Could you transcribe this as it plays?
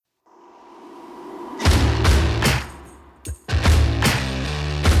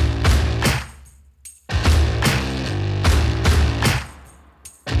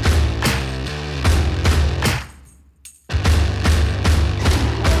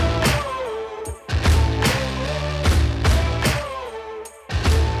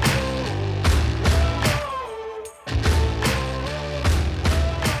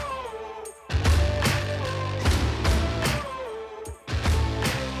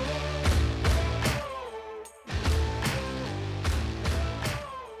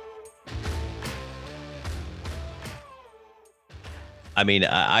I mean,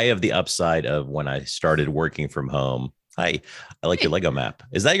 I have the upside of when I started working from home. I like your Hey, Lego map.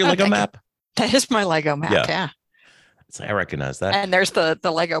 Is that your oh, Lego thank you. map? That is my Lego map, Yeah, yeah. I recognize that. And there's the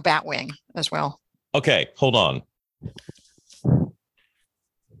Lego Batwing as well. Okay, hold on.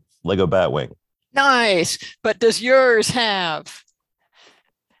 Lego Batwing. Nice. But does yours have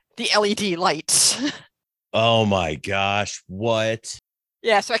the LED lights? Oh my gosh, what?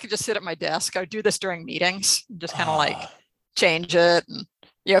 Yeah, so I can just sit at my desk. I do this during meetings, just kind of like Ah. change it. And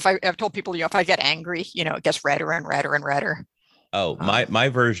if I've told people, if I get angry, it gets redder and redder and redder. Oh, my Um, my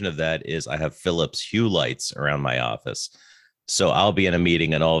version of that is I have Philips Hue lights around my office. So I'll be in a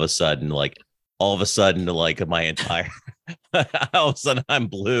meeting and all of a sudden, like my entire, all of a sudden I'm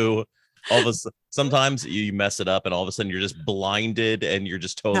blue. Sometimes you mess it up and all of a sudden you're just blinded and you're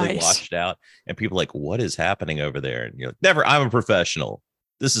just totally nice. washed out. And people are like, what is happening over there? And you're like, never, I'm a professional.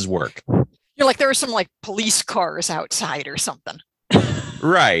 This is work. You're like, there are some like police cars outside or something.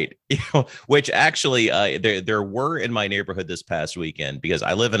 Right. Which actually there were in my neighborhood this past weekend because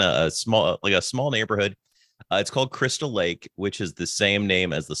I live in a small neighborhood. It's called Crystal Lake, which is the same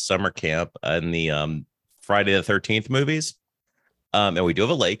name as the summer camp in the Friday the 13th movies. And we do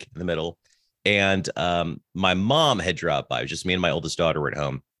have a lake in the middle. And my mom had dropped by. It was just me and my oldest daughter were at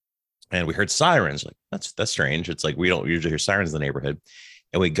home. And we heard sirens. Like, that's strange. It's like we don't usually hear sirens in the neighborhood.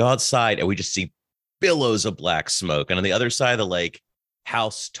 And we go outside and we just see billows of black smoke. And on the other side of the lake,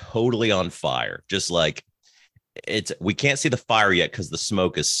 house totally on fire. Just like we can't see the fire yet because the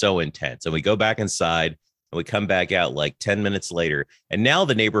smoke is so intense. And we go back inside and we come back out like 10 minutes later. And now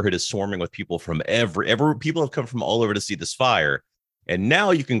the neighborhood is swarming with people from every people have come from all over to see this fire. And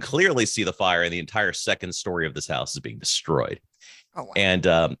now you can clearly see the fire, and the entire second story of this house is being destroyed. Oh wow.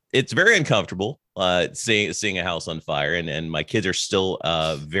 And it's very uncomfortable seeing a house on fire. And my kids are still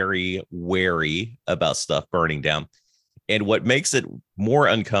very wary about stuff burning down. And what makes it more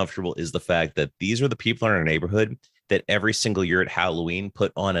uncomfortable is the fact that these are the people in our neighborhood that every single year at Halloween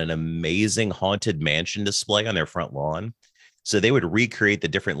put on an amazing haunted mansion display on their front lawn. So they would recreate the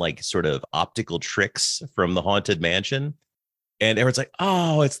different like sort of optical tricks from the haunted mansion. And everyone's like,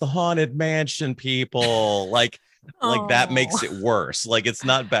 "Oh, it's the haunted mansion people." Like that Oh, makes it worse. Like it's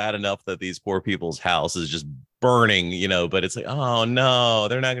not bad enough that these poor people's house is just burning, but it's like, "Oh no,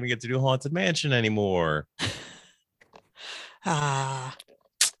 they're not going to get to do haunted mansion anymore." ah,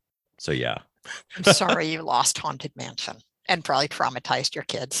 So yeah. I'm sorry you lost Haunted Mansion and probably traumatized your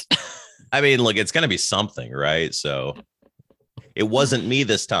kids. I mean, look, it's going to be something, right? So it wasn't me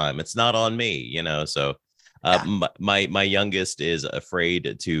this time. It's not on me. So Yeah. my youngest is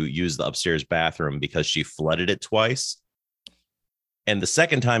afraid to use the upstairs bathroom because she flooded it twice. And the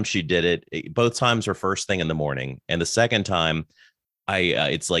second time she did both times were first thing in the morning. And the second time,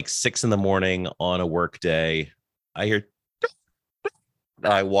 it's like 6 in the morning on a work day. I hear,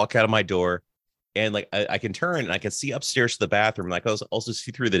 I walk out of my door, and like I can turn and I can see upstairs to the bathroom. Like I also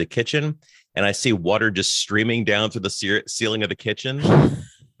see through the kitchen, and I see water just streaming down through the ceiling of the kitchen.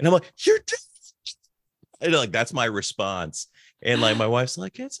 And I'm like, and like that's my response. And like my wife's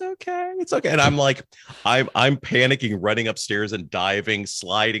like, it's okay. And I'm like, I'm panicking, running upstairs and diving,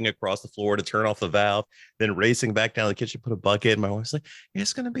 sliding across the floor to turn off the valve, then racing back down to the kitchen, put a bucket. And my wife's like,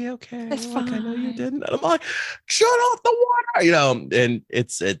 it's gonna be okay. It's Look, I know you fine. didn't. And I'm like, shut off the water. And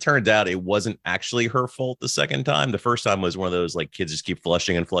it turned out it wasn't actually her fault the second time. The first time was one of those like kids just keep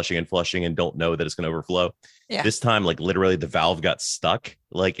flushing and flushing and flushing and don't know that it's gonna overflow. Yeah. This time, like literally the valve got stuck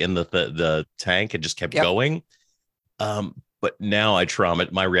like in the tank and just kept Yep. going. But now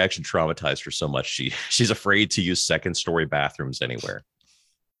my reaction traumatized her so much. She's afraid to use second story bathrooms anywhere.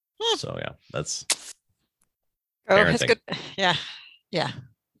 Hmm. So yeah, that's Oh, it's parenting. good. Yeah. Yeah.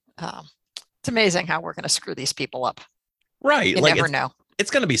 Um, it's amazing how we're going to screw these people up. Right. You Like never it's know. it's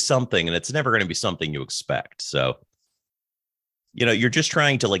going to be something, and it's never going to be something you expect. So, you're just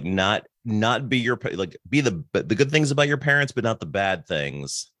trying to like not be like be the good things about your parents, but not the bad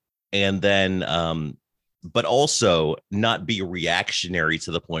things. And then but also not be reactionary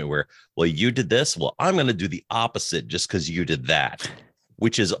to the point where, well, you did this, well, I'm going to do the opposite just because you did that,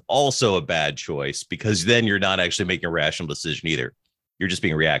 which is also a bad choice because then you're not actually making a rational decision either. You're just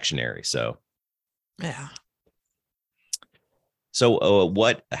being reactionary. Yeah.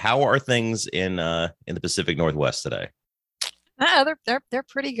 How are things in the Pacific Northwest today? They're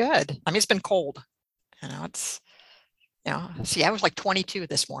pretty good. I mean, it's been cold. It's see, I was like 22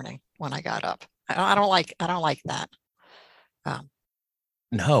 this morning when I got up. I don't like that. Um,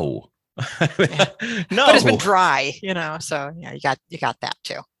 No. yeah, but it's been No. dry. So yeah, you got that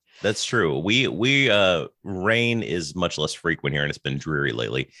too. That's true. We rain is much less frequent here, and it's been dreary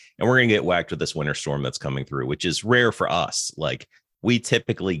lately. And we're gonna get whacked with this winter storm that's coming through, which is rare for us. Like we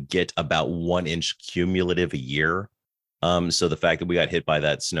typically get about 1 inch cumulative a year. So the fact that we got hit by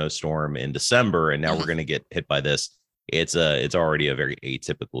that snowstorm in December and now we're Mhm. going to get hit by this, it's already a very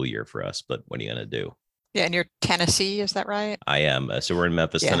atypical year for us. But what are you going to do? Yeah, and you're Tennessee, is that right? I am. So we're in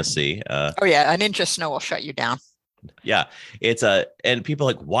Memphis, Yeah. Tennessee. Oh yeah, an inch of snow will shut you down. Yeah, it's a, and people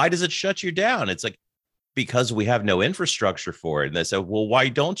are like, why does it shut you down? It's like, because we have no infrastructure for it. And they said, well, why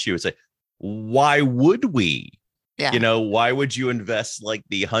don't you? It's like, why would we? Yeah. Why would you invest like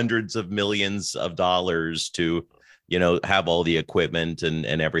the hundreds of millions of dollars to, have all the equipment and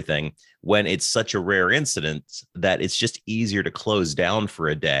everything when it's such a rare incident that it's just easier to close down for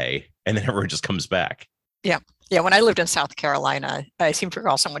a day and then everyone just comes back. Yeah. Yeah. When I lived in South Carolina, I seem to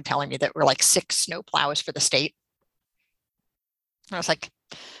recall someone telling me that we're like 6 snowplows for the state. I was like,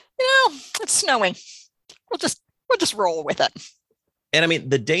 it's snowing. We'll just roll with it. And I mean,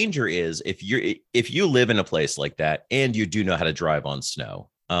 the danger is if you live in a place like that and you do know how to drive on snow,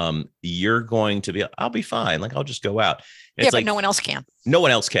 you're going to be, I'll be fine. Like I'll just go out. And Yeah, it's but like no one else can. no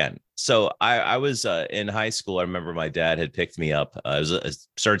one else can. So I was in high school. I remember my dad had picked me up. It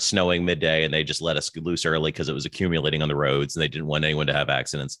started snowing midday, and they just let us loose early because it was accumulating on the roads, and they didn't want anyone to have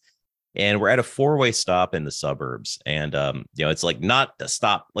accidents. And we're at a four-way stop in the suburbs, and it's like not a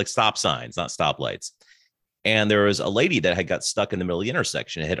stop, like stop signs, not stoplights. And there was a lady that had got stuck in the middle of the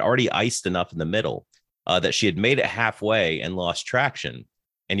intersection. It had already iced enough in the middle that she had made it halfway and lost traction.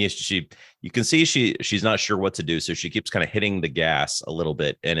 And you can see she's not sure what to do, so she keeps kind of hitting the gas a little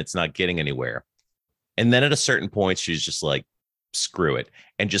bit, and it's not getting anywhere. And then at a certain point, she's just like, "Screw it,"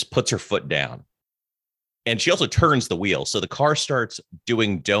 and just puts her foot down. And she also turns the wheel, so the car starts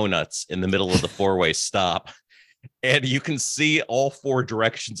doing donuts in the middle of the four-way stop, and you can see all four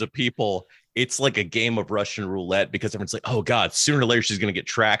directions of people. It's like a game of Russian roulette because everyone's like, "Oh God, sooner or later she's going to get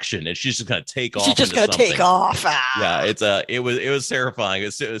traction, and she's just going to take off." She's just gonna take off. Yeah, it was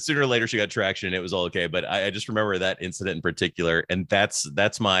terrifying. Sooner or later she got traction, and it was all okay. But I just remember that incident in particular, and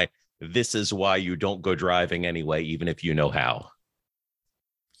that's my. This is why you don't go driving anyway, even if you know how.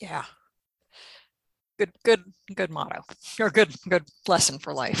 Yeah. Good motto, or good lesson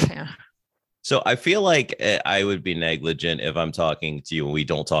for life. Yeah. So I feel like I would be negligent if I'm talking to you and we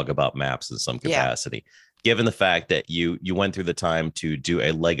don't talk about maps in some Yeah. capacity, given the fact that you went through the time to do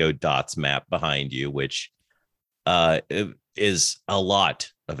a Lego Dots map behind you, which is a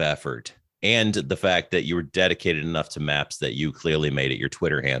lot of effort, and the fact that you were dedicated enough to maps that you clearly made it your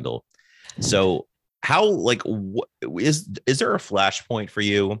Twitter handle. So how, like, is there a flashpoint for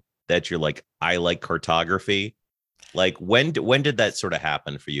you that you're like, I like cartography? Like when did that sort of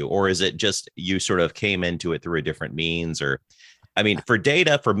happen for you? Or is it just you sort of came into it through a different means? Or I mean, for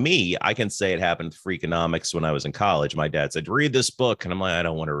data, for me, I can say it happened for economics when I was in college. My dad said, read this book. And I'm like, I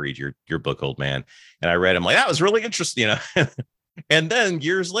don't want to read your book, old man. And I read, I'm like, that was really interesting, And then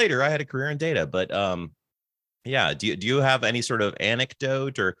years later, I had a career in data. But yeah, do you have any sort of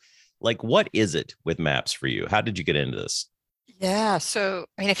anecdote, or like what is it with maps for you? How did you get into this? Yeah. So,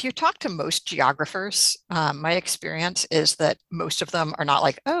 I mean, if you talk to most geographers, my experience is that most of them are not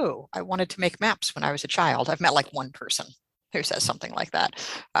like, oh, I wanted to make maps when I was a child. I've met like one person who says something like that.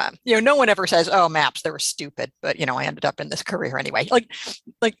 No one ever says, oh, maps, they were stupid, but I ended up in this career anyway.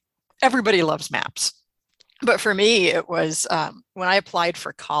 Like everybody loves maps. But for me, it was when I applied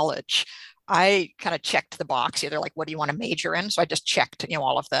for college, I kind of checked the box, either like, what do you want to major in? So I just checked,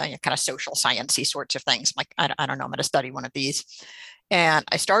 all of the kind of social sciencey sorts of things. I'm like, I don't know, I'm going to study one of these. And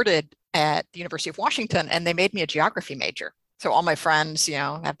I started at the University of Washington, and they made me a geography major. So all my friends,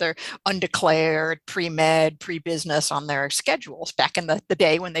 have their undeclared, pre-med, pre-business on their schedules back in the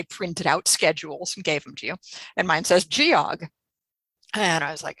day when they printed out schedules and gave them to you. And mine says geog. And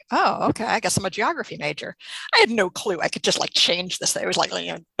I was like, oh, okay, I guess I'm a geography major. I had no clue. I could just like change this. It was like,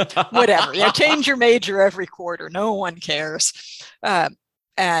 whatever, change your major every quarter. No one cares.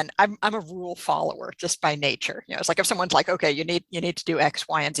 And I'm a rule follower just by nature. It's like if someone's like, okay, you need to do X,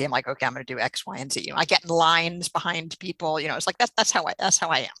 Y, and Z. I'm like, okay, I'm going to do X, Y, and Z. I get in lines behind people. It's like that's how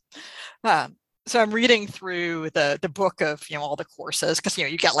I am. So I'm reading through the book of all the courses, because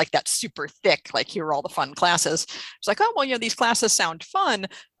you get like that super thick, like here are all the fun classes. It's like, oh well, these classes sound fun,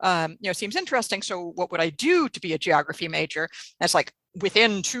 seems interesting. So what would I do to be a geography major? And it's like,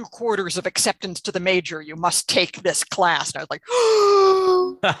 within 2 quarters of acceptance to the major, you must take this class. And I was like,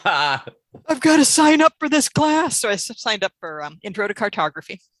 oh, I've got to sign up for this class. So I signed up for Intro to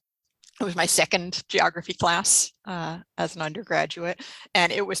Cartography. It was my second geography class as an undergraduate,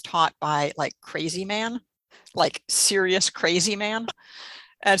 and it was taught by like crazy man, like serious crazy man.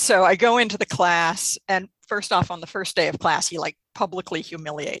 And so I go into the class, and first off, on the first day of class, he like publicly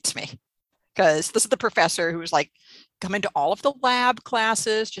humiliates me, because this is the professor who's like come into all of the lab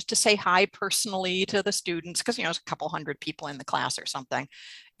classes just to say hi personally to the students, because, there's a couple hundred people in the class or something.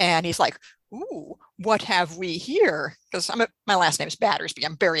 And he's like, ooh, what have we here? Because my last name is Battersby.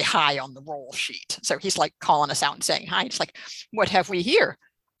 I'm very high on the roll sheet. So he's like calling us out and saying hi. He's like, what have we here?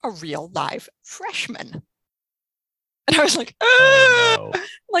 A real live freshman. And I was like, Oh no.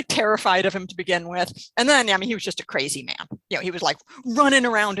 like terrified of him to begin with. And then, he was just a crazy man. He was like running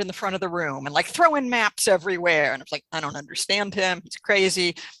around in the front of the room and like throwing maps everywhere. And I was like, I don't understand him. He's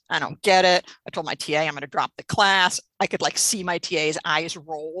crazy. I don't get it. I told my TA I'm going to drop the class. I could like see my TA's eyes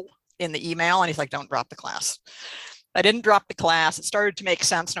roll in the email. And he's like, don't drop the class. I didn't drop the class. It started to make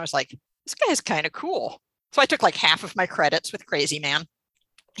sense. And I was like, this guy's kind of cool. So I took like half of my credits with Crazy Man.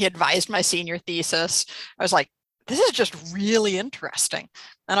 He advised my senior thesis. I was like, this is just really interesting.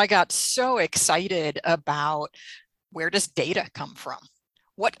 And I got so excited about, where does data come from?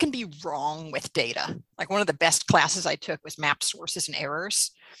 What can be wrong with data? Like, one of the best classes I took was map sources and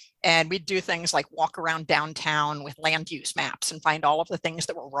errors. And we'd do things like walk around downtown with land use maps and find all of the things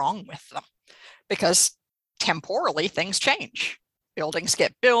that were wrong with them. Because temporally, things change. Buildings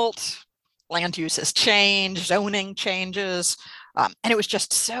get built, land uses change, zoning changes. And it was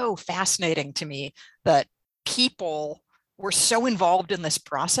just so fascinating to me that people were so involved in this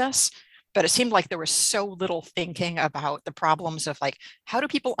process, but it seemed like there was so little thinking about the problems of like, how do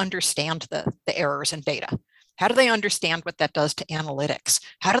people understand the errors in data? How do they understand what that does to analytics?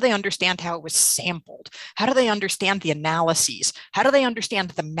 How do they understand how it was sampled? How do they understand the analyses? How do they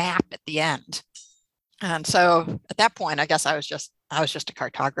understand the map at the end? And so at that point, I guess I was just a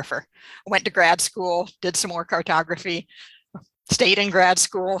cartographer. I went to grad school, did some more cartography, stayed in grad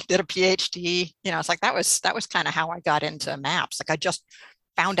school, did a PhD. It's like that was kind of how I got into maps. Like, I just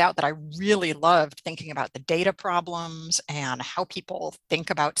found out that I really loved thinking about the data problems and how people think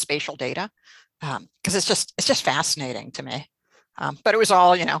about spatial data, because it's just fascinating to me. But it was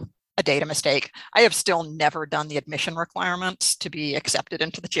all, a data mistake. I have still never done the admission requirements to be accepted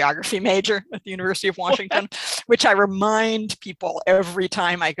into the geography major at the University of Washington, which I remind people every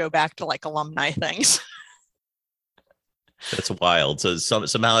time I go back to like alumni things. That's wild. So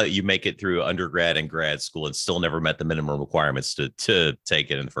somehow you make it through undergrad and grad school and still never met the minimum requirements to take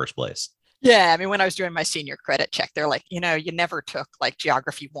it in the first place. Yeah, when I was doing my senior credit check, they're like, you never took like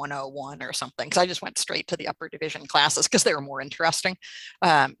Geography 101 or something, because I just went straight to the upper division classes because they were more interesting.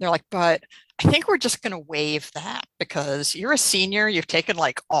 They're like, but I think we're just going to waive that because you're a senior. You've taken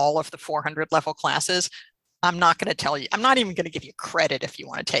like all of the 400 level classes. I'm not going to tell you. I'm not even going to give you credit if you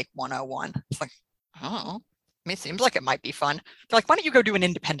want to take 101. It's like, oh, it seems like it might be fun. They're like, why don't you go do an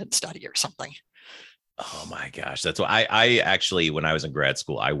independent study or something? Oh my gosh. That's why I actually, when I was in grad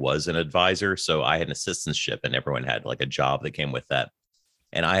school, I was an advisor. So I had an assistantship and everyone had like a job that came with that.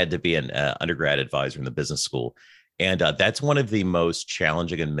 And I had to be an undergrad advisor in the business school. And that's one of the most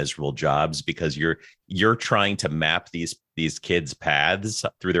challenging and miserable jobs because you're trying to map these kids' paths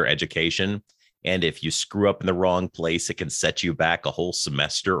through their education. And if you screw up in the wrong place, it can set you back a whole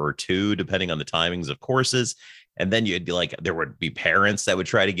semester or two, depending on the timings of courses. And then you'd be like, there would be parents that would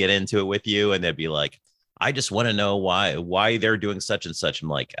try to get into it with you. And they'd be like, I just want to know why they're doing such and such. I'm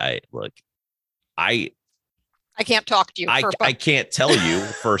like, I can't talk to you. I can't tell you,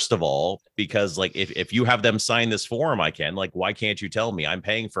 first of all, because like if you have them sign this form, I can. Like, why can't you tell me? I'm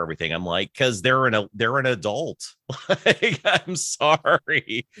paying for everything. I'm like, because they're an adult. Like, I'm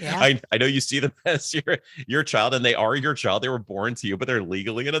sorry. Yeah. I know you see them as your child, and they are your child. They were born to you, but they're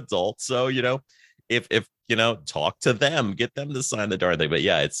legally an adult. So if talk to them, get them to sign the darn thing. But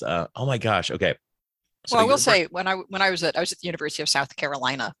yeah, it's oh my gosh. Okay. So well, I will say when I was at the University of South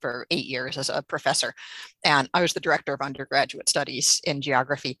Carolina for 8 years as a professor, and I was the director of undergraduate studies in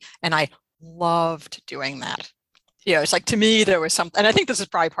geography, and I loved doing that. It's like, to me, there was something, and I think this is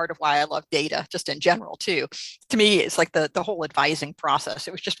probably part of why I love data just in general too. To me, it's like the whole advising process.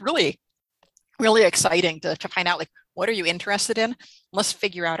 It was just really, really exciting to find out, like, what are you interested in? Let's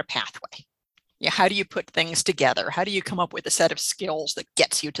figure out a pathway. How do you put things together? How do you come up with a set of skills that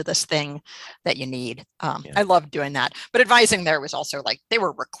gets you to this thing that you need? I love doing that. But advising there was also like, they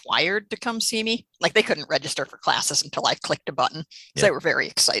were required to come see me. Like, they couldn't register for classes until I clicked a button. So they were very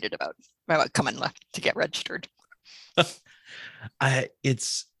excited about coming to get registered.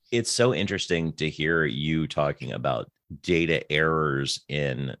 It's so interesting to hear you talking about data errors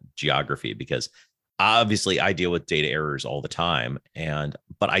in geography, because obviously I deal with data errors all the time,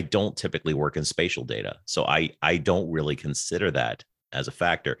 but I don't typically work in spatial data. So I don't really consider that as a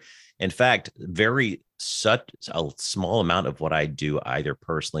factor. In fact, such a small amount of what I do, either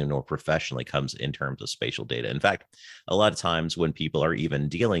personally nor professionally, comes in terms of spatial data. In fact, a lot of times when people are even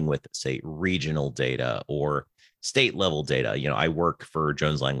dealing with, say, regional data or state level data. I work for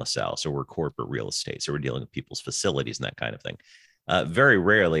Jones Lang LaSalle, so we're corporate real estate, so we're dealing with people's facilities and that kind of thing. Very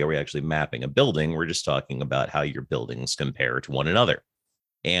rarely are we actually mapping a building. We're just talking about how your buildings compare to one another.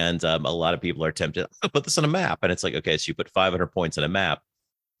 And a lot of people are tempted to put this on a map. And it's like, okay, so you put 500 points on a map,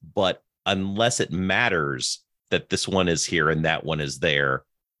 but unless it matters that this one is here and that one is there,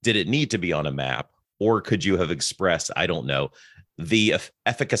 did it need to be on a map? Or could you have expressed, I don't know, the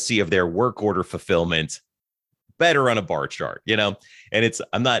efficacy of their work order fulfillment better on a bar chart, and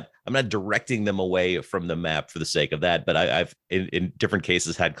I'm not directing them away from the map for the sake of that, but I've in different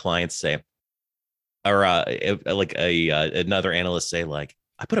cases had clients say, or like another analyst say, like,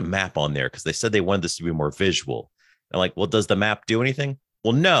 I put a map on there because they said they wanted this to be more visual. And like, well, does the map do anything?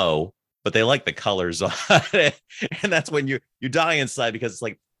 Well, no, but they like the colors on it. And that's when you die inside, because it's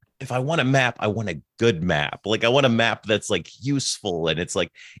like, if I want a map, I want a good map. Like, I want a map that's like useful. And it's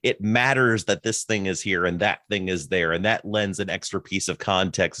like, it matters that this thing is here and that thing is there. And that lends an extra piece of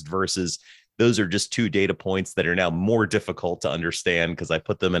context versus those are just two data points that are now more difficult to understand because I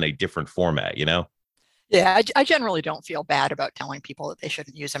put them in a different format, Yeah, I generally don't feel bad about telling people that they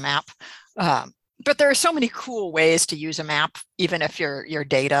shouldn't use a map. But there are so many cool ways to use a map, even if your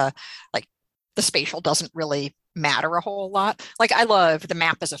data, like the spatial, doesn't really matter a whole lot. Like, I love the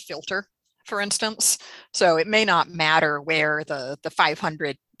map as a filter, for instance. So it may not matter where the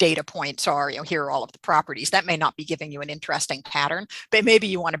 500 data points are, here are all of the properties. That may not be giving you an interesting pattern, but maybe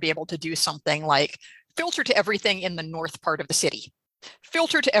you want to be able to do something like filter to everything in the north part of the city,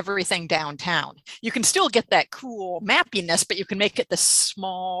 filter to everything downtown. You can still get that cool mappiness, but you can make it this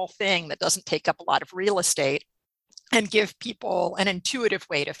small thing that doesn't take up a lot of real estate and give people an intuitive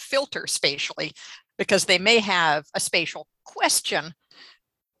way to filter spatially, because they may have a spatial question,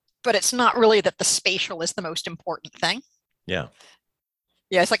 but it's not really that the spatial is the most important thing. Yeah.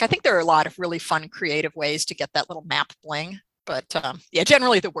 Yeah, it's like, I think there are a lot of really fun, creative ways to get that little map bling. But yeah,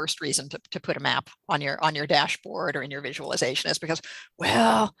 generally the worst reason to put a map on your dashboard or in your visualization is because,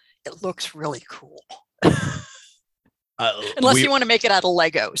 well, it looks really cool. Unless you want to make it out of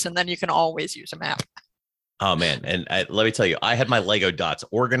Legos, and then you can always use a map. Oh man, and let me tell you, I had my Lego dots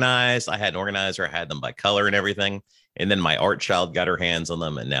organized. I had an organizer. I had them by color and everything. And then my art child got her hands on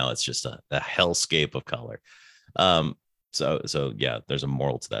them, and now it's just a hellscape of color. So yeah, there's a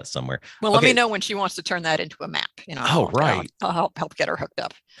moral to that somewhere. Well, let me know when she wants to turn that into a map. Oh, right. I'll help get her hooked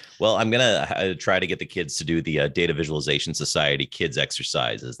up. Well, I'm gonna try to get the kids to do the Data Visualization Society kids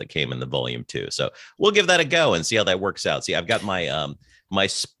exercises that came in the volume 2. So we'll give that a go and see how that works out. See, I've got my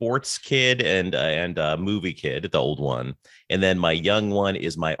sports kid and movie kid, the old one, and then my young one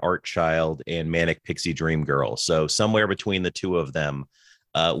is my art child and manic pixie dream girl. So somewhere between the two of them,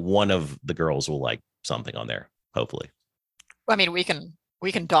 one of the girls will like something on there, hopefully. I mean, we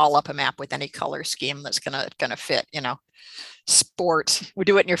can doll up a map with any color scheme that's gonna fit. Sport. We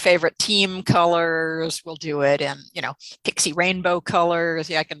do it in your favorite team colors. We'll do it in pixie rainbow colors.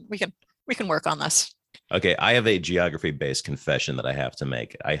 Yeah, we can work on this. Okay, I have a geography-based confession that I have to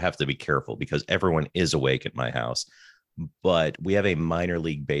make. I have to be careful because everyone is awake at my house, but we have a minor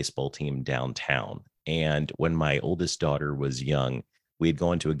league baseball team downtown. And when my oldest daughter was young, we had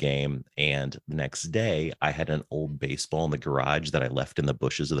gone to a game, and the next day I had an old baseball in the garage that I left in the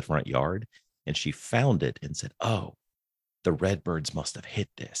bushes of the front yard, and she found it and said, "Oh, the Redbirds must have hit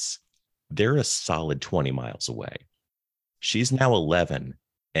this." They're a solid 20 miles away. She's now 11,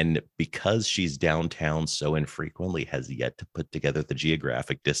 and because she's downtown so infrequently, has yet to put together the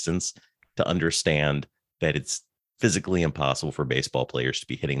geographic distance to understand that it's physically impossible for baseball players to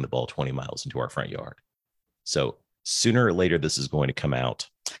be hitting the ball 20 miles into our front yard. So sooner or later, this is going to come out.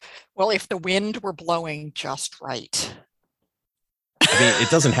 Well, if the wind were blowing just right. I mean, it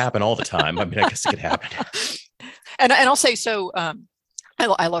doesn't happen all the time. I mean, I guess it could happen. And I'll say, so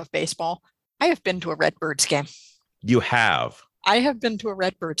I love baseball. I have been to a Redbirds game. You have? I have been to a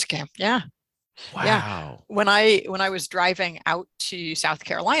Redbirds game. Yeah. Wow. Yeah. When I was driving out to South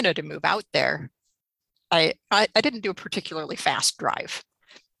Carolina to move out there, I didn't do a particularly fast drive.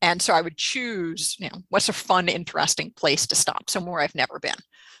 And so I would choose, what's a fun, interesting place to stop, somewhere I've never been.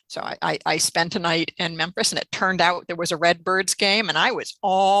 So I spent a night in Memphis, and it turned out there was a Redbirds game, and I was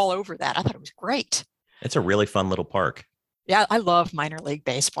all over that. I thought it was great. It's a really fun little park. Yeah, I love minor league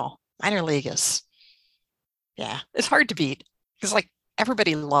baseball. Minor league is, it's hard to beat because like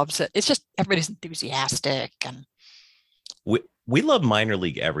everybody loves it. It's just everybody's enthusiastic, and we love minor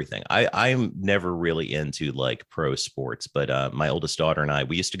league everything. I'm never really into like pro sports, but my oldest daughter and I,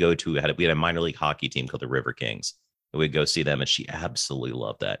 we used to go to, we had a minor league hockey team called the River Kings. We'd go see them, and she absolutely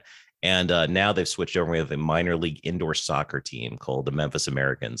loved that. And now they've switched over. We have a minor league indoor soccer team called the Memphis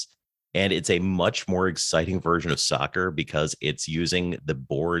Americans. And it's a much more exciting version of soccer because it's using the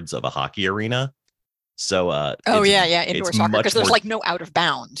boards of a hockey arena. So Oh yeah, yeah, indoor it's soccer because much there's more. like no out of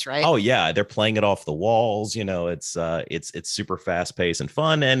bounds, right? Oh yeah, they're playing it off the walls. It's super fast paced and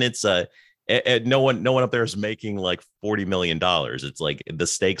fun, and no one up there is making like $40 million. It's like the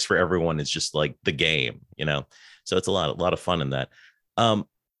stakes for everyone is just like the game. So it's a lot of fun in that. I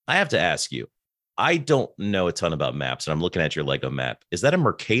have to ask you, I don't know a ton about maps, and I'm looking at your Lego map. Is that a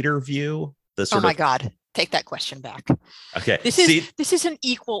Mercator view? The Oh sort my of God, take that question back. Okay. This is See, this is an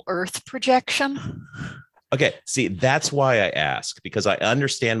equal Earth projection. okay. See, that's why I ask, because I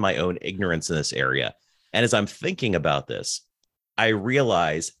understand my own ignorance in this area. And as I'm thinking about this, I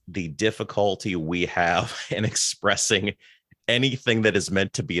realize the difficulty we have in expressing anything that is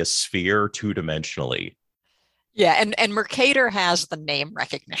meant to be a sphere two-dimensionally. Yeah, and Mercator has the name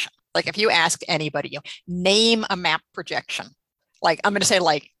recognition. Like if you ask anybody, name a map projection. Like I'm going to say,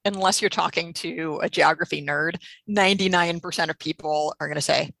 like, unless you're talking to a geography nerd, 99% of people are going to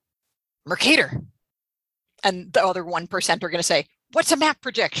say Mercator, and the other 1% are going to say, "What's a map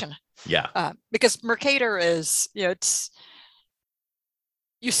projection?" Yeah. Because Mercator is, you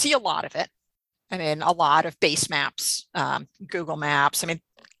see a lot of it. I mean, a lot of base maps, Google Maps. I mean,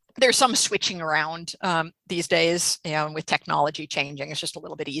 there's some switching around these days, with technology changing. It's just a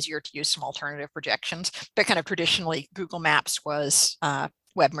little bit easier to use some alternative projections. But kind of traditionally, Google Maps was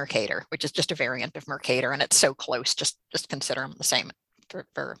Web Mercator, which is just a variant of Mercator, and it's so close. Just consider them the same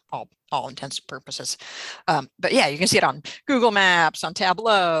for all intents and purposes. But yeah, you can see it on Google Maps, on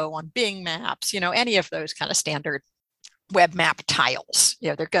Tableau, on Bing Maps. Any of those kind of standard web map tiles.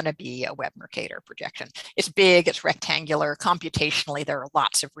 They're going to be a Web Mercator projection. It's big, it's rectangular. Computationally, there are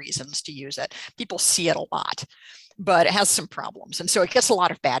lots of reasons to use it. People see it a lot, but it has some problems. And so it gets a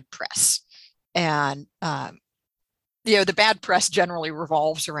lot of bad press. And, the bad press generally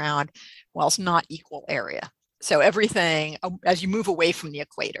revolves around, well, it's not equal area. So everything, as you move away from the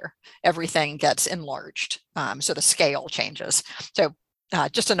equator, everything gets enlarged. So the scale changes. So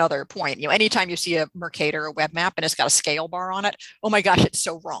just another point, anytime you see a Mercator, a web map, and it's got a scale bar on it, oh my gosh, it's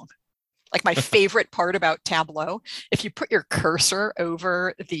so wrong. Like my favorite part about Tableau, if you put your cursor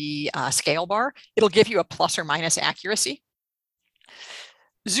over the scale bar, it'll give you a plus or minus accuracy.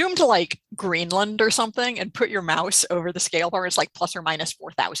 Zoom to like Greenland or something and put your mouse over the scale bar. It's like plus or minus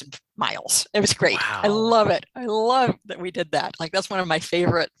 4,000 miles. It was great. Wow. I love it. I love that we did that. Like that's one of my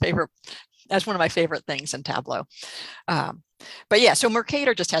favorite. That's one of my favorite things in Tableau. But yeah, so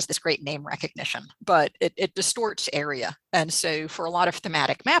Mercator just has this great name recognition, but it distorts area. And so for a lot of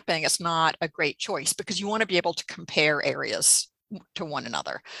thematic mapping, it's not a great choice because you want to be able to compare areas to one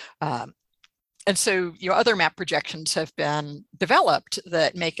another. And so other map projections have been developed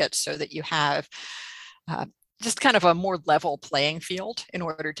that make it so that you have just kind of a more level playing field in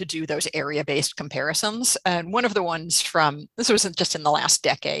order to do those area-based comparisons. And one of the ones this wasn't just in the last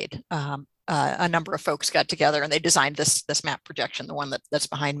decade, a number of folks got together and they designed this map projection, the one that's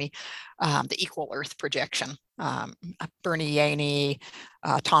behind me, the Equal Earth projection. Bernie Yaney,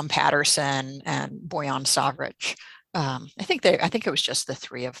 Tom Patterson, and Boyan Savric. I think it was just the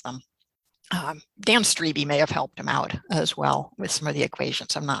three of them. Dan Strebe may have helped him out as well with some of the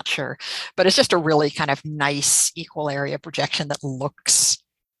equations. I'm not sure, but it's just a really kind of nice equal area projection that looks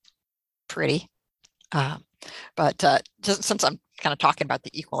pretty. But just since I'm kind of talking about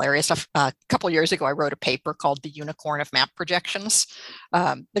the equal area stuff, a couple of years ago, I wrote a paper called "The Unicorn of Map Projections,"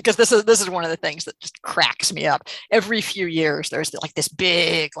 because this is one of the things that just cracks me up. Every few years, there's like this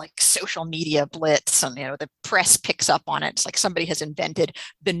big like social media blitz, and the press picks up on it. It's like somebody has invented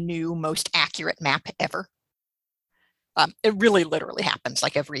the new most accurate map ever. It really literally happens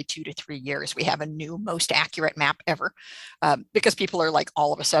like every 2 to 3 years. We have a new most accurate map ever because people are like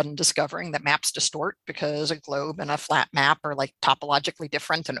all of a sudden discovering that maps distort because a globe and a flat map are like topologically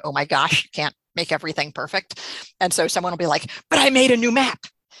different. And oh my gosh, you can't make everything perfect. And so someone will be like, but I made a new map.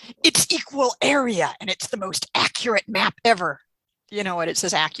 It's equal area and it's the most accurate map ever. And it's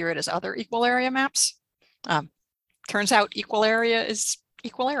as accurate as other equal area maps. Turns out equal area is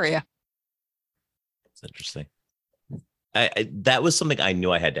equal area. That's interesting. That was something I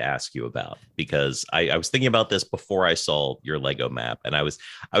knew I had to ask you about because I was thinking about this before I saw your Lego map. And I was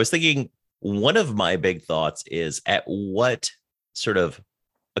thinking one of my big thoughts is at what sort of,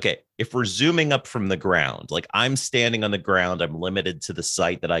 okay, if we're zooming up from the ground, like I'm standing on the ground, I'm limited to the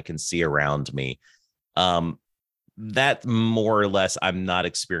sight that I can see around me. That more or less, I'm not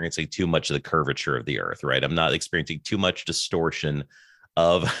experiencing too much of the curvature of the earth, right? I'm not experiencing too much distortion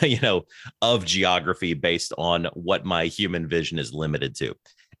of of geography based on what my human vision is limited to.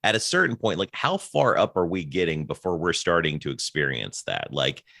 At a certain point, like how far up are we getting before we're starting to experience that?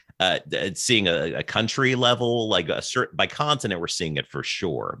 Like seeing a country level, like a certain by continent, we're seeing it for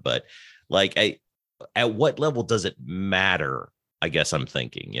sure. But like, at what level does it matter? I guess I'm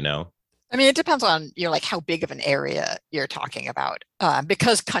thinking, I mean, it depends on, like how big of an area you're talking about.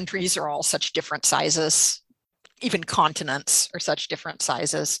 Because countries are all such different sizes, even continents are such different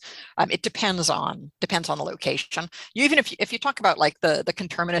sizes. It depends on the location. Even if you talk about like the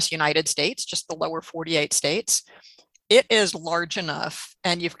conterminous United States, just the lower 48 states, it is large enough,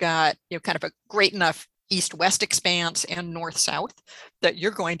 and you've got kind of a great enough east-west expanse and north-south that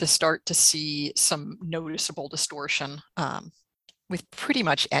you're going to start to see some noticeable distortion with pretty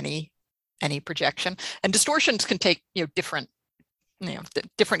much any projection. And distortions can take different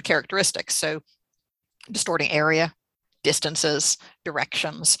characteristics. So distorting area, distances,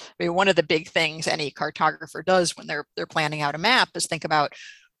 directions. I mean, one of the big things any cartographer does when they're planning out a map is think about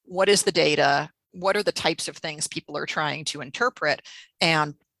what is the data, what are the types of things people are trying to interpret,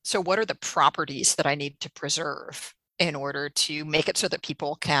 and so what are the properties that I need to preserve in order to make it so that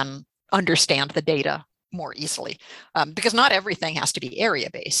people can understand the data more easily, because not everything has to be area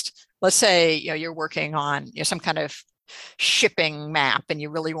based. Let's say you're working on some kind of shipping map and you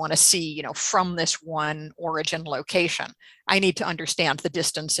really want to see from this one origin location, I need to understand the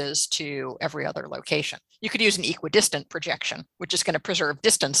distances to every other location. You could use an equidistant projection, which is going to preserve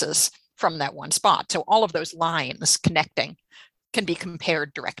distances from that one spot, so all of those lines connecting can be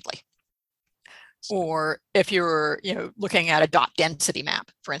compared directly. Or if you're looking at a dot density map,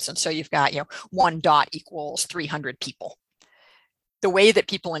 for instance, so you've got one dot equals 300 people. The way that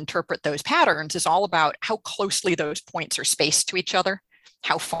people interpret those patterns is all about how closely those points are spaced to each other,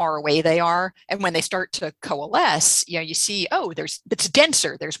 how far away they are. And when they start to coalesce, you see, oh, it's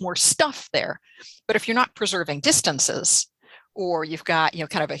denser, there's more stuff there. But if you're not preserving distances, or you've got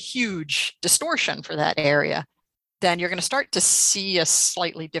kind of a huge distortion for that area, then you're going to start to see a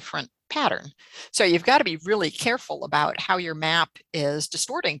slightly different pattern. So you've got to be really careful about how your map is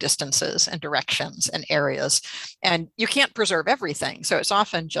distorting distances and directions and areas. And you can't preserve everything. So it's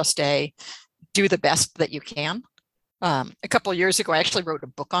often just do the best that you can. A couple of years ago, I actually wrote a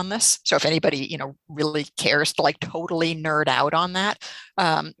book on this. So if anybody, really cares to like totally nerd out on that,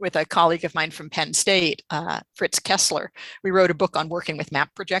 with a colleague of mine from Penn State, Fritz Kessler, we wrote a book on working with map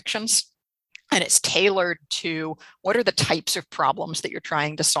projections. And it's tailored to what are the types of problems that you're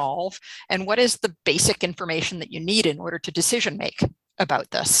trying to solve, and what is the basic information that you need in order to decision make about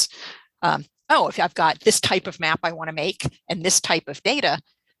this. If I've got this type of map I want to make and this type of data,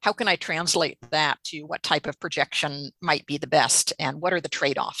 how can I translate that to what type of projection might be the best, and what are the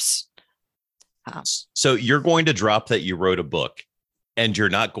trade-offs? So you're going to drop that you wrote a book, and you're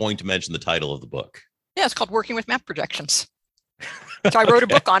not going to mention the title of the book. Yeah, it's called Working with Map Projections. So I wrote a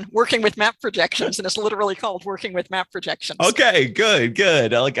book on working with map projections, and it's literally called Working with Map Projections. Okay,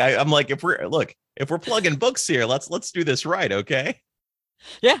 good. I'm like, if we're plugging books here, let's do this right, okay?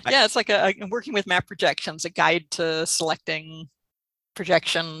 Yeah. It's like a Working with Map Projections, a guide to selecting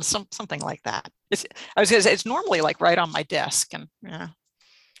projections, something like that. I was going to say it's normally like right on my desk, and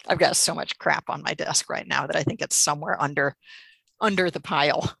I've got so much crap on my desk right now that I think it's somewhere under the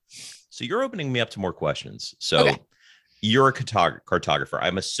pile. So you're opening me up to more questions. So. Okay. You're a cartographer.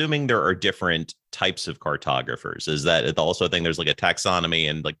 I'm assuming there are different types of cartographers. Is that also a thing? There's like a taxonomy,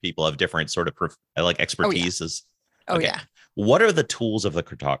 and like people have different sort of like expertise. Oh yeah. What are the tools of the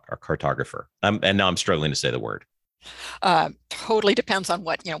cartographer? And now I'm struggling to say the word. Totally depends on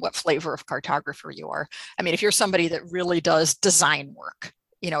what flavor of cartographer you are. I mean, if you're somebody that really does design work,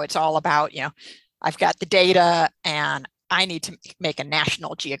 it's all about, I've got the data and I need to make a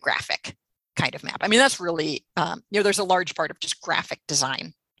National Geographic kind of map. I mean, that's really, there's a large part of just graphic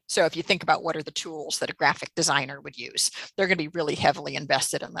design. So if you think about what are the tools that a graphic designer would use, they're going to be really heavily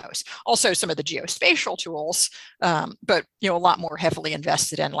invested in those. Also, some of the geospatial tools, but a lot more heavily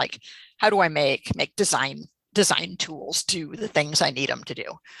invested in like, how do I make design tools do the things I need them to do?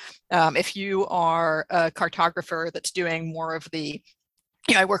 If you are a cartographer that's doing more of the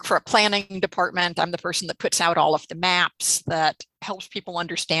I work for a planning department. I'm the person that puts out all of the maps that helps people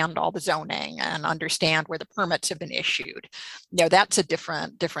understand all the zoning and understand where the permits have been issued. That's a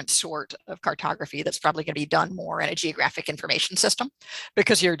different sort of cartography that's probably going to be done more in a geographic information system,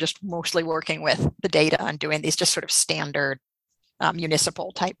 because you're just mostly working with the data and doing these just sort of standard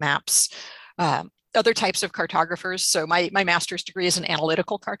municipal type maps. Other types of cartographers. So my master's degree is in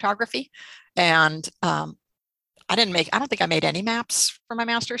analytical cartography, and I don't think I made any maps for my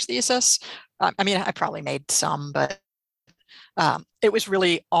master's thesis. I mean, I probably made some, but it was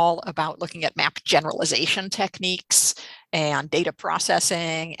really all about looking at map generalization techniques and data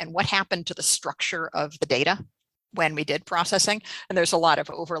processing and what happened to the structure of the data when we did processing. And there's a lot of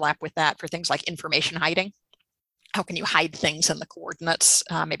overlap with that for things like information hiding. How can you hide things in the coordinates,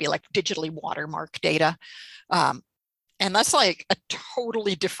 maybe like digitally watermark data? And that's like a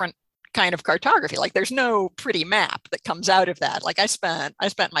totally different kind of cartography. Like there's no pretty map that comes out of that. Like I spent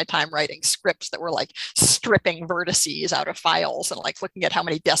my time writing scripts that were like stripping vertices out of files and like looking at how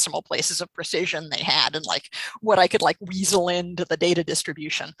many decimal places of precision they had and like what I could like weasel into the data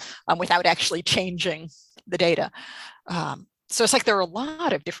distribution without actually changing the data. So it's like there are a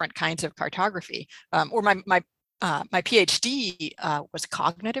lot of different kinds of cartography. Or my PhD was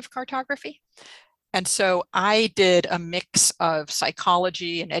cognitive cartography. And so I did a mix of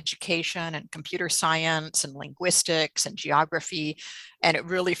psychology and education and computer science and linguistics and geography. And it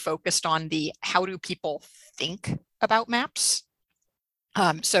really focused on the how do people think about maps.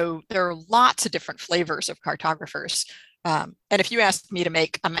 So there are lots of different flavors of cartographers. And if you asked me to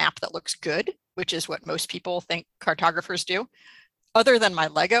make a map that looks good, which is what most people think cartographers do, other than my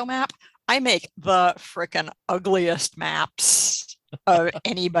Lego map, I make the frickin' ugliest maps of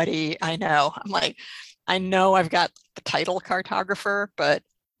anybody I know. I'm like, I know I've got the title cartographer, but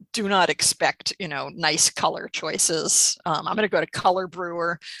do not expect, nice color choices. I'm going to go to Color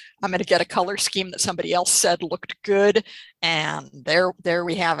Brewer. I'm going to get a color scheme that somebody else said looked good. And there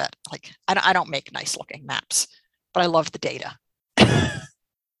we have it. Like, I don't make nice looking maps, but I love the data.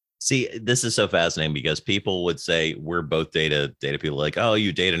 See, this is so fascinating because people would say we're both data people, like, oh,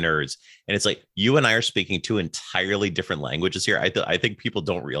 you data nerds. And it's like you and I are speaking two entirely different languages here. I think people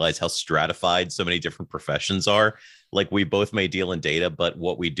don't realize how stratified so many different professions are. Like we both may deal in data, but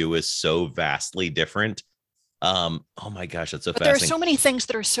what we do is so vastly different. Oh my gosh, that's so But fascinating. there are so many things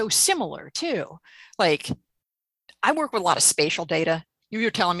that are so similar too. Like I work with a lot of spatial data. You're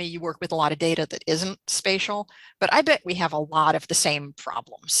telling me you work with a lot of data that isn't spatial, but I bet we have a lot of the same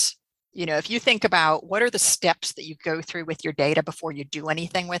problems. If you think about what are the steps that you go through with your data before you do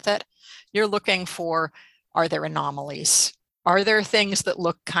anything with it, you're looking for, are there anomalies? Are there things that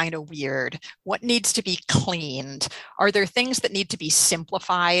look kind of weird? What needs to be cleaned? Are there things that need to be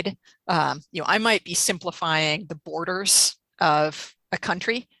simplified? I might be simplifying the borders of a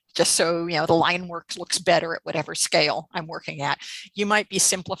country just so the line work looks better at whatever scale I'm working at. You might be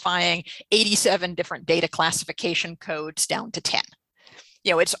simplifying 87 different data classification codes down to 10.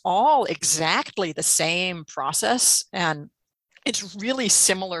 It's all exactly the same process, and it's really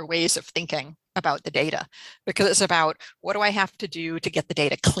similar ways of thinking about the data, because it's about what do I have to do to get the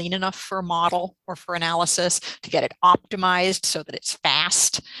data clean enough for a model or for analysis, to get it optimized so that it's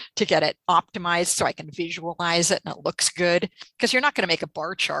fast, to get it optimized so I can visualize it and it looks good. Because you're not going to make a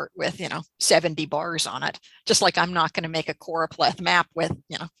bar chart with 70 bars on it, just like I'm not going to make a choropleth map with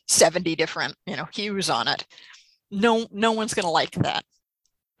 70 different hues on it. No one's going to like that.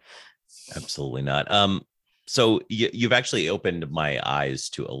 Absolutely not. So you've actually opened my eyes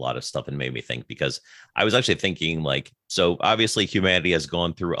to a lot of stuff and made me think, because I was actually thinking like, so obviously humanity has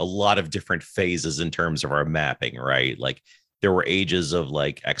gone through a lot of different phases in terms of our mapping, right? Like there were ages of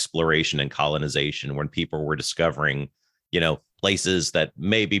like exploration and colonization when people were discovering, places that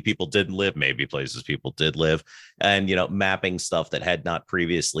maybe people didn't live, maybe places people did live, and mapping stuff that had not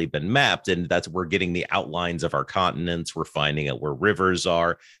previously been mapped. And that's, we're getting the outlines of our continents, we're finding out where rivers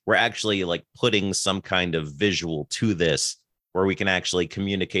are, we're actually like putting some kind of visual to this where we can actually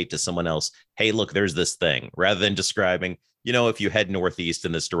communicate to someone else, hey, look, there's this thing, rather than describing, if you head northeast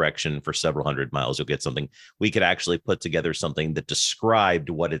in this direction for several hundred miles, you'll get something. We could actually put together something that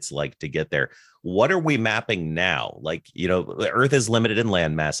described what it's like to get there. What are we mapping now? Like, Earth is limited in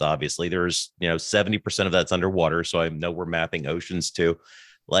landmass. Obviously, there's, 70% of that's underwater. So I know we're mapping oceans too.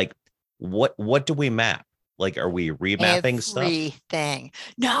 Like, what do we map? Like, are we remapping stuff? Everything.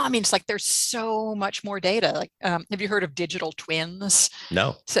 No, I mean, it's like there's so much more data. Like, have you heard of digital twins?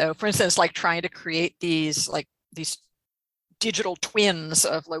 No. So, for instance, like trying to create these digital twins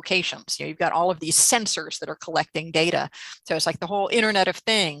of locations. You've got all of these sensors that are collecting data. So it's like the whole Internet of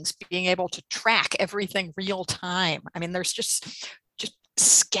Things, being able to track everything real time. I mean, there's just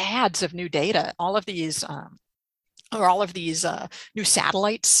scads of new data. All of these new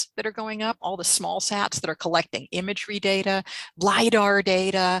satellites that are going up, all the small sats that are collecting imagery data, LiDAR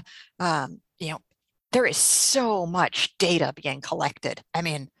data. There is so much data being collected. I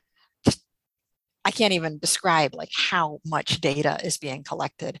mean, I can't even describe like how much data is being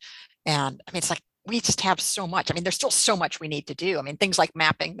collected. And I mean, it's like, we just have so much. I mean, there's still so much we need to do. I mean, things like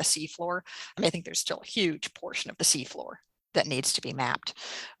mapping the seafloor. I mean, I think there's still a huge portion of the seafloor that needs to be mapped.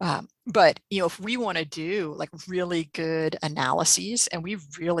 But, if we want to do like really good analyses and we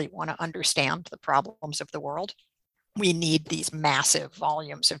really want to understand the problems of the world, we need these massive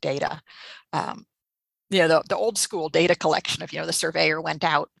volumes of data. the old school data collection of, the surveyor went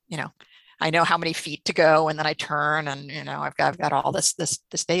out, I know how many feet to go, and then I turn, and I've got all this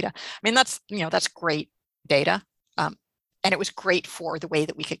data. I mean, that's great data. And it was great for the way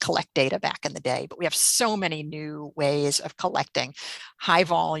that we could collect data back in the day. But we have so many new ways of collecting high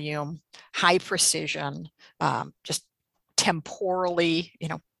volume, high precision, just temporally,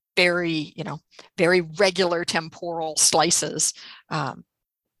 very, very regular temporal slices.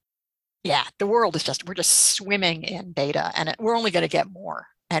 Yeah, the world is we're just swimming in data, and we're only going to get more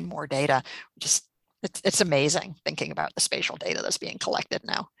and more data. It's amazing thinking about the spatial data that's being collected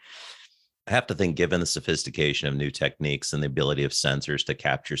now. I have to think, given the sophistication of new techniques and the ability of sensors to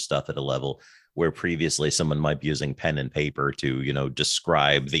capture stuff at a level where previously someone might be using pen and paper to,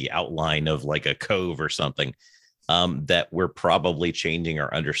 describe the outline of like a cove or something, that we're probably changing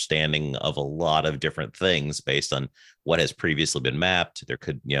our understanding of a lot of different things based on what has previously been mapped.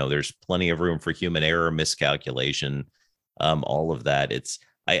 There's plenty of room for human error, miscalculation, all of that.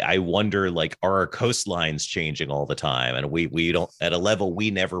 I wonder, like, are our coastlines changing all the time? And we don't, at a level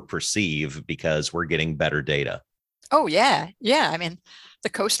we never perceive, because we're getting better data. Oh, yeah. Yeah. I mean, the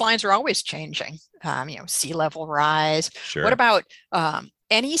coastlines are always changing, sea level rise. Sure. What about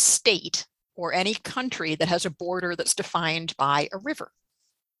any state or any country that has a border that's defined by a river?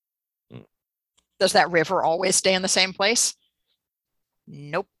 Does that river always stay in the same place?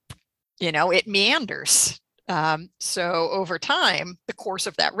 Nope. It meanders. So over time, the course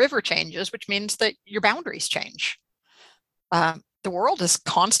of that river changes, which means that your boundaries change. The world is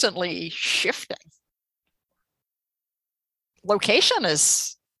constantly shifting. Location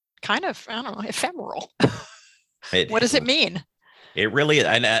is kind of, I don't know, ephemeral. What does it mean? It really,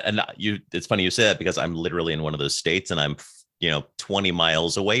 and it's funny you say that, because I'm literally in one of those states, and I'm 20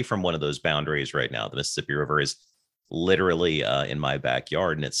 miles away from one of those boundaries right now. The Mississippi River is literally in my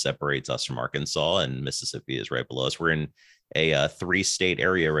backyard, and it separates us from Arkansas, and Mississippi is right below us. We're in a 3-state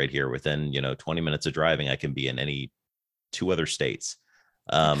area right here. Within 20 minutes of driving, I can be in any 2 other states.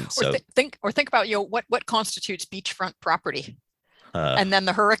 Think about what constitutes beachfront property, and then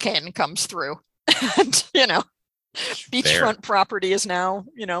the hurricane comes through, and beachfront property is now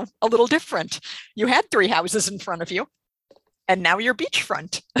a little different. You had 3 houses in front of you, and now you're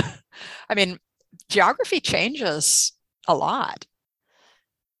beachfront. I mean, geography changes a lot.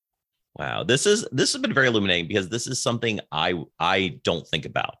 Wow, this has been very illuminating, because this is something I don't think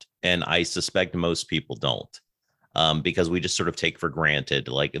about, and I suspect most people don't, because we just sort of take for granted,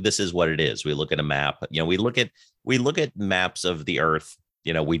 like, this is what it is. We look at a map, we look at maps of the Earth.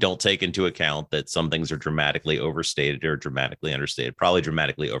 We don't take into account that some things are dramatically overstated or dramatically understated. Probably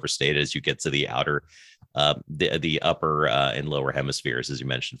dramatically overstated as you get to the outer, the upper and lower hemispheres, as you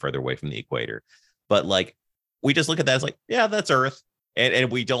mentioned, further away from the equator. But like, we just look at that as like, yeah, that's Earth.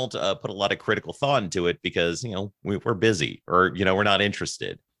 And we don't put a lot of critical thought into it, because, we're busy, or, we're not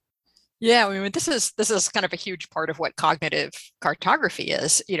interested. Yeah, I mean, this is kind of a huge part of what cognitive cartography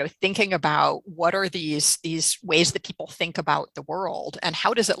is, thinking about what are these ways that people think about the world, and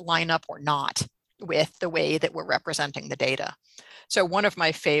how does it line up or not with the way that we're representing the data. So one of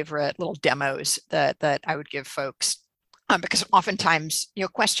my favorite little demos that I would give folks, because oftentimes,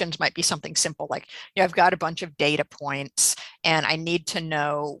 questions might be something simple like, I've got a bunch of data points, and I need to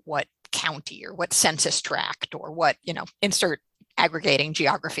know what county or what census tract or what, insert aggregating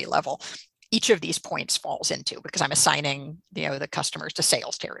geography level each of these points falls into, because I'm assigning, the customers to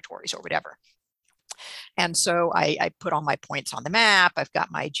sales territories or whatever. And so I put all my points on the map. I've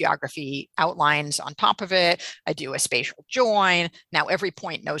got my geography outlines on top of it. I do a spatial join. Now every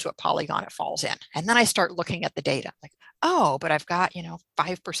point knows what polygon it falls in. And then I start looking at the data, like, oh, but I've got,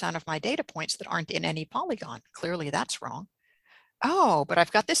 5% of my data points that aren't in any polygon. Clearly that's wrong. Oh, but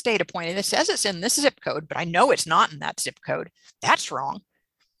I've got this data point, and it says it's in this zip code, but I know it's not in that zip code. That's wrong.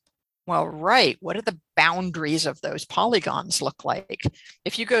 Well, right. What do the boundaries of those polygons look like?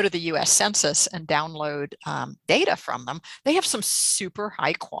 If you go to the US Census and download data from them, they have some super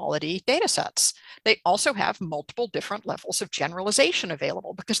high quality data sets. They also have multiple different levels of generalization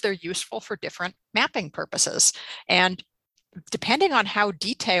available, because they're useful for different mapping purposes. And depending on how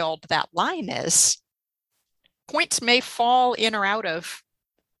detailed that line is, points may fall in or out of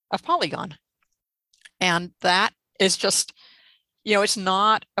polygon. And that is just, it's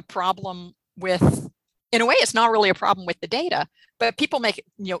not a problem with, in a way, it's not really a problem with the data, but people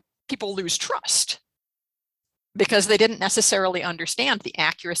people lose trust. because they didn't necessarily understand the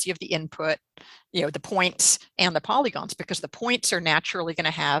accuracy of the input, the points and the polygons, because the points are naturally going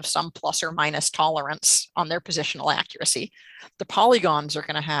to have some plus or minus tolerance on their positional accuracy. The polygons are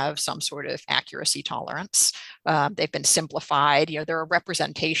going to have some sort of accuracy tolerance. They've been simplified, they're a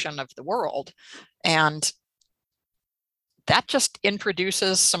representation of the world. And that just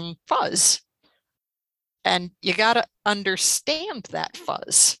introduces some fuzz. And you got to understand that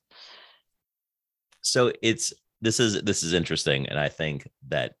fuzz. So this is interesting, and I think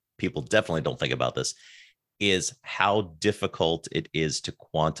that people definitely don't think about this, is how difficult it is to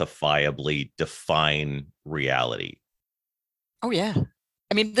quantifiably define reality. Oh yeah.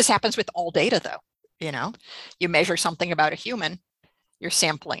 I mean, this happens with all data though. You measure something about a human, you're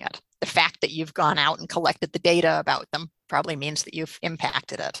sampling it. The fact that you've gone out and collected the data about them probably means that you've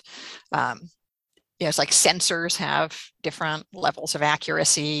impacted it. It's like sensors have different levels of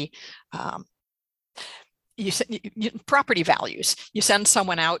accuracy. Property values. You send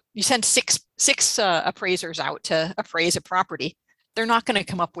someone out. You send six appraisers out to appraise a property. They're not going to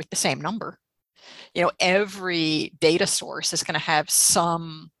come up with the same number. Every data source is going to have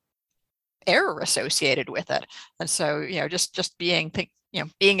some error associated with it, and so just being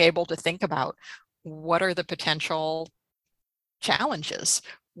able to think about what are the potential challenges,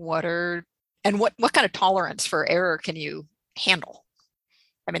 what kind of tolerance for error can you handle?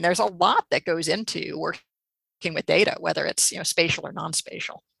 I mean, there's a lot that goes into working with data, whether it's spatial or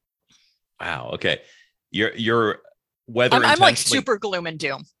non-spatial. Wow. Okay. You're whether I'm like super gloom and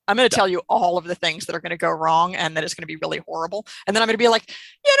doom. I'm going to tell you all of the things that are going to go wrong and that it's going to be really horrible. And then I'm going to be like,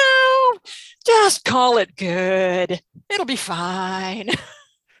 just call it good. It'll be fine.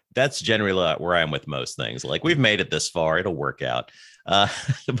 That's generally where I am with most things. Like, we've made it this far, it'll work out.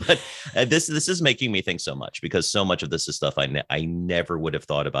 But this is making me think so much, because so much of this is stuff I never would have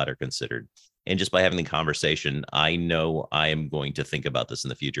thought about or considered. And just by having the conversation, I know I am going to think about this in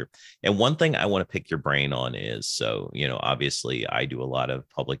the future. And one thing I want to pick your brain on is, so, obviously I do a lot of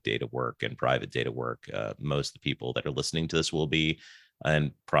public data work and private data work. Most of the people that are listening to this will be,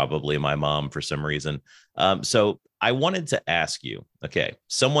 and probably my mom for some reason. So I wanted to ask you, okay,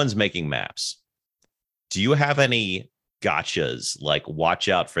 someone's making maps. Do you have any gotchas, like watch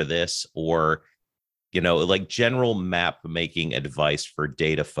out for this, or like general map making advice for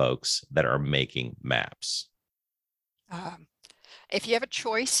data folks that are making maps? If you have a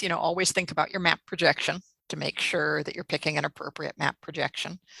choice, always think about your map projection to make sure that you're picking an appropriate map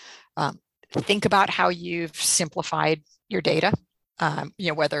projection. Think about how you've simplified your data.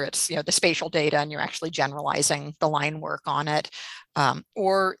 Whether it's the spatial data and you're actually generalizing the line work on it,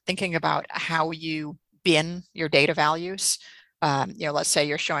 or thinking about how you bin your data values. Let's say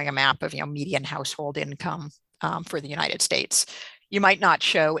you're showing a map of median household income for the United States. You might not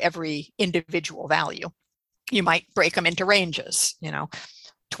show every individual value. You might break them into ranges.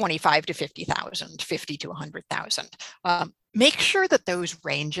 25 to 50,000, 50 to 100,000. Make sure that those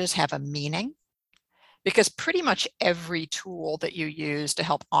ranges have a meaning, because pretty much every tool that you use to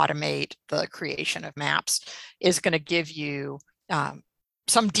help automate the creation of maps is going to give you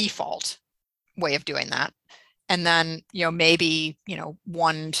some default way of doing that. And then, maybe,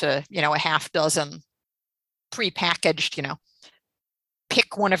 one to, a half dozen prepackaged,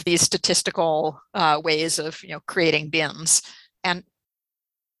 pick one of these statistical ways of, creating bins. And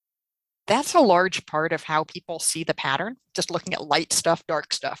that's a large part of how people see the pattern, just looking at light stuff,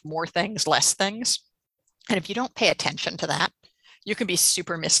 dark stuff, more things, less things. And if you don't pay attention to that, you can be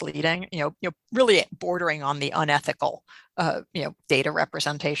super misleading, really bordering on the unethical, data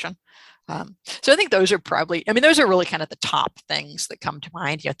representation. So I think those are those are really kind of the top things that come to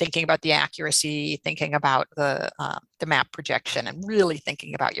mind, thinking about the accuracy, thinking about the map projection, and really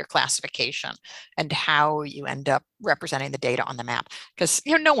thinking about your classification and how you end up representing the data on the map. Because,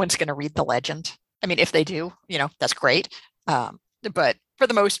 no one's going to read the legend. I mean, if they do, that's great. But for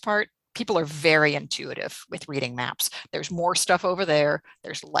the most part, people are very intuitive with reading maps. There's more stuff over there.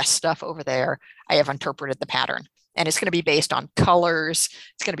 There's less stuff over there. I have interpreted the pattern. And it's going to be based on colors.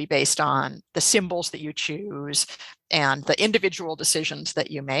 It's going to be based on the symbols that you choose and the individual decisions that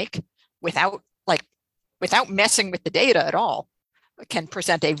you make without messing with the data at all. It can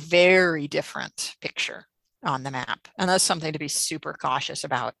present a very different picture on the map. And that's something to be super cautious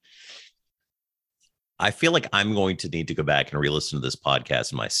about. I feel like I'm going to need to go back and re-listen to this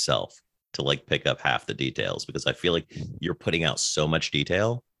podcast myself to pick up half the details, because I feel like you're putting out so much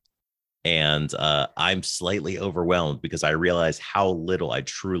detail. And I'm slightly overwhelmed because I realize how little I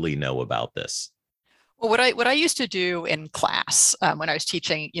truly know about this. Well, what I used to do in class when I was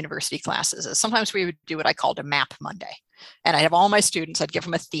teaching university classes is sometimes we would do what I called a map Monday. And I'd have all my students, I'd give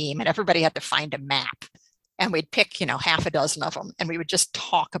them a theme, and everybody had to find a map. and we'd pick, half a dozen of them, and we would just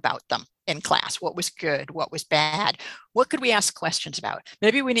talk about them in class. What was good? What was bad? What could we ask questions about?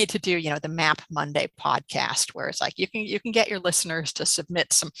 Maybe we need to do, the Map Monday podcast, where it's like you can get your listeners to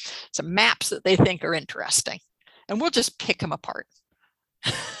submit some maps that they think are interesting, and we'll just pick them apart.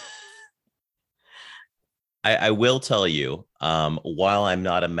 I will tell you, while I'm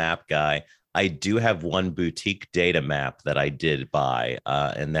not a map guy, I do have one boutique data map that I did buy,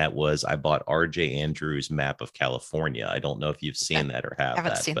 and that was I bought RJ Andrews' map of California. I don't know if you've seen that or have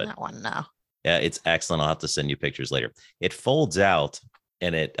haven't that, seen but that one now. yeah, it's excellent. I'll have to send you pictures later. It folds out,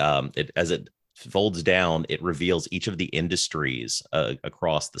 and it as it folds down, it reveals each of the industries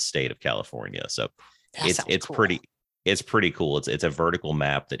across the state of California. So it's cool. pretty cool. It's a vertical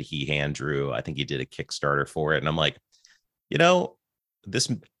map that he hand drew. I think he did a Kickstarter for it, and I'm like, this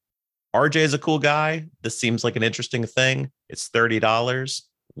RJ is a cool guy. This seems like an interesting thing. It's $30.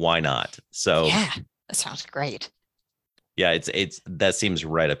 Why not? So yeah, that sounds great. Yeah, it's that seems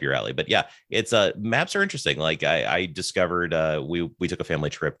right up your alley. But yeah, it's maps are interesting. Like I discovered we took a family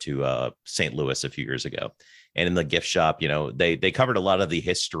trip to St. Louis a few years ago, and in the gift shop, they covered a lot of the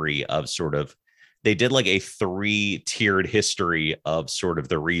history of sort of, they did like a 3-tiered history of sort of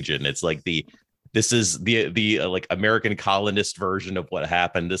the region. It's like this is the like American colonist version of what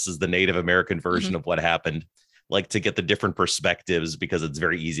happened. This is the Native American version of what happened, like to get the different perspectives, because it's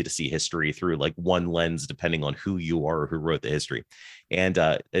very easy to see history through like one lens, depending on who you are or who wrote the history. And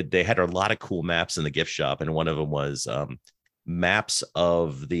they had a lot of cool maps in the gift shop. And one of them was maps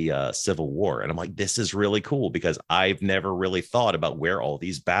of the Civil War. And I'm like, this is really cool, because I've never really thought about where all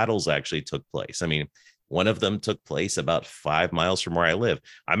these battles actually took place. I mean, one of them took place about 5 miles from where I live.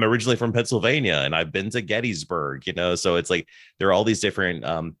 I'm originally from Pennsylvania, and I've been to Gettysburg, so it's like there are all these different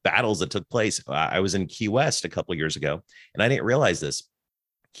battles that took place. I was in Key West a couple of years ago, and I didn't realize this.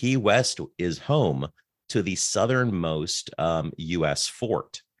 Key West is home to the southernmost U.S.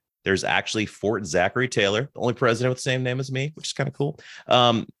 fort. There's actually Fort Zachary Taylor, the only president with the same name as me, which is kind of cool,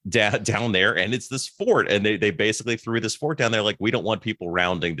 down there. And it's this fort. And they basically threw this fort down there. Like, we don't want people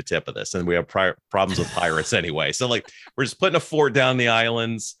rounding the tip of this. And we have problems with pirates anyway. So like, we're just putting a fort down the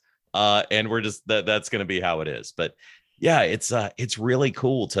islands, and we're just, that's going to be how it is. But yeah, it's really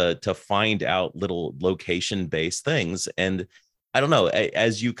cool to find out little location based things. And I don't know,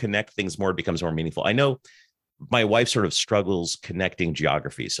 as you connect things more, it becomes more meaningful. I know my wife sort of struggles connecting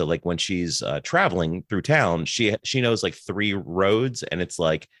geography. So like when she's traveling through town, she knows like 3 roads, and it's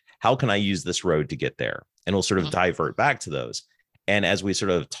like, how can I use this road to get there? And we'll sort of divert back to those. And as we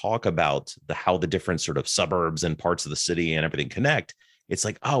sort of talk about how the different sort of suburbs and parts of the city and everything connect, it's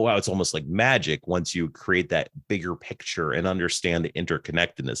like, oh, wow, it's almost like magic once you create that bigger picture and understand the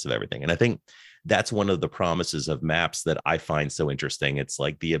interconnectedness of everything. And I think that's one of the promises of maps that I find so interesting. It's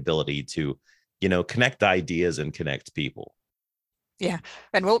like the ability to connect ideas and connect people. Yeah,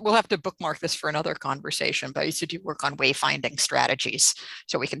 and we'll have to bookmark this for another conversation. But I used to do work on wayfinding strategies,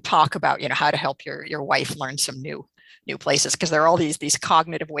 so we can talk about how to help your wife learn some new places, because there are all these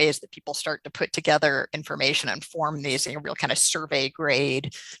cognitive ways that people start to put together information and form these real kind of survey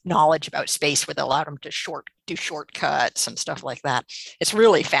grade knowledge about space, where they allow them to do shortcuts and stuff like that. It's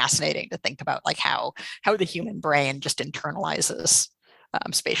really fascinating to think about like how the human brain just internalizes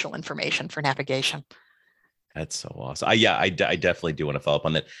spatial information for navigation. That's so awesome. I definitely do want to follow up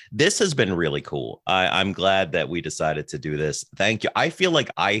on that. This has been really cool. I'm glad that we decided to do this. Thank you. I feel like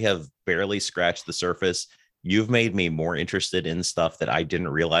I have barely scratched the surface. You've made me more interested in stuff that I didn't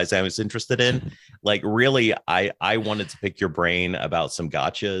realize I was interested in. Like, really, I wanted to pick your brain about some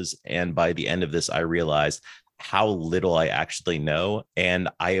gotchas. And by the end of this, I realized how little I actually know. And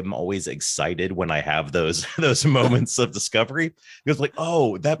I am always excited when I have those moments of discovery, because like,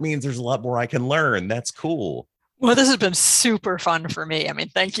 oh, that means there's a lot more I can learn. That's cool. Well, this has been super fun for me. I mean,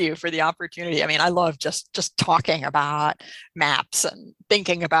 thank you for the opportunity. I mean, I love just talking about maps and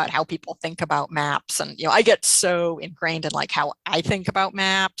thinking about how people think about maps. And, I get so ingrained in like how I think about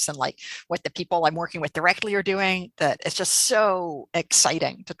maps and like what the people I'm working with directly are doing, that it's just so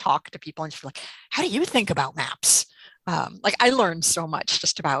exciting to talk to people and just be like, how do you think about maps? Like, I learned so much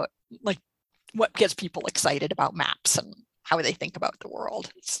just about like what gets people excited about maps and how they think about the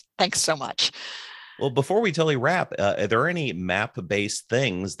world. Thanks so much. Well, before we totally wrap, are there any map-based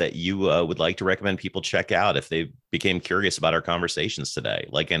things that you would like to recommend people check out if they became curious about our conversations today?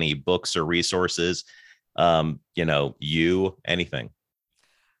 Like any books or resources, anything?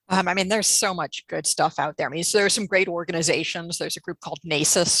 I mean, there's so much good stuff out there. I mean, so there's some great organizations. There's a group called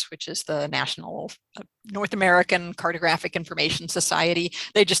NACIS, which is the National North American Cartographic Information Society.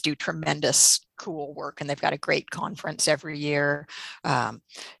 They just do tremendous cool work, and they've got a great conference every year.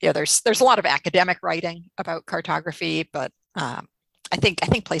 There's a lot of academic writing about cartography, but I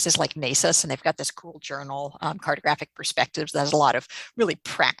think places like NASUS, and they've got this cool journal, Cartographic Perspectives, that has a lot of really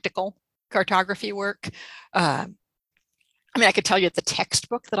practical cartography work. I could tell you the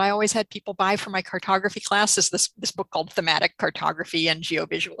textbook that I always had people buy for my cartography class is this book called Thematic Cartography and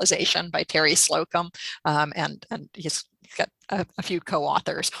Geovisualization by Terry Slocum. And he's got a few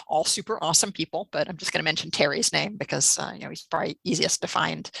co-authors, all super awesome people, but I'm just going to mention Terry's name because he's probably easiest to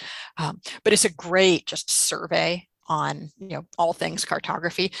find. But it's a great just survey on all things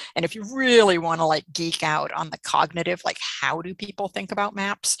cartography. And if you really want to like geek out on the cognitive, like how do people think about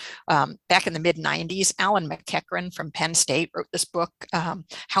maps, back in the mid 90s, Alan McEachran from Penn State wrote this book,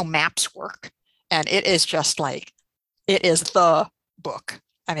 How Maps Work, and it is just like, it is the book.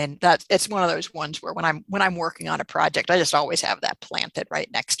 It's one of those ones where when I'm working on a project, I just always have that planted right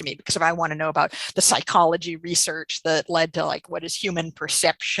next to me, because if I want to know about the psychology research that led to like what is human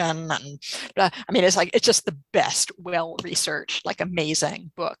perception, and it's just the best, well-researched, like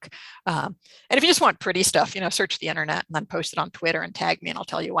amazing book. And if you just want pretty stuff, search the internet and then post it on Twitter and tag me, and I'll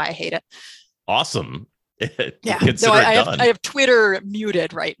tell you why I hate it. Awesome. Yeah, no, I have Twitter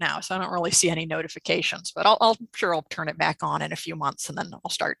muted right now, so I don't really see any notifications, but I'm sure I'll turn it back on in a few months, and then I'll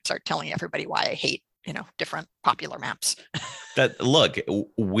start telling everybody why I hate different popular maps. Look,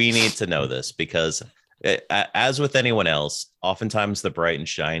 we need to know this, because as with anyone else, oftentimes the bright and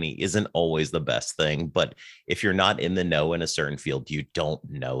shiny isn't always the best thing, but if you're not in the know in a certain field, you don't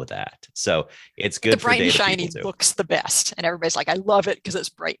know that. So it's good. The bright and shiny looks the best, and everybody's like, I love it because it's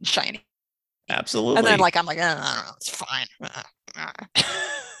bright and shiny. Absolutely. And then I'm like, I don't know, it's fine.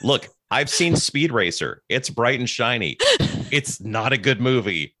 Look, I've seen Speed Racer. It's bright and shiny. It's not a good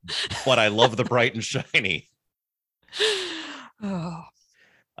movie, but I love the bright and shiny. Oh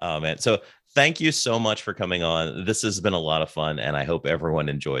man. So thank you so much for coming on. This has been a lot of fun, and I hope everyone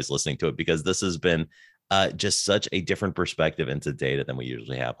enjoys listening to it, because this has been just such a different perspective into data than we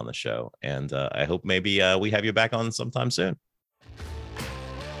usually have on the show. And I hope maybe we have you back on sometime soon.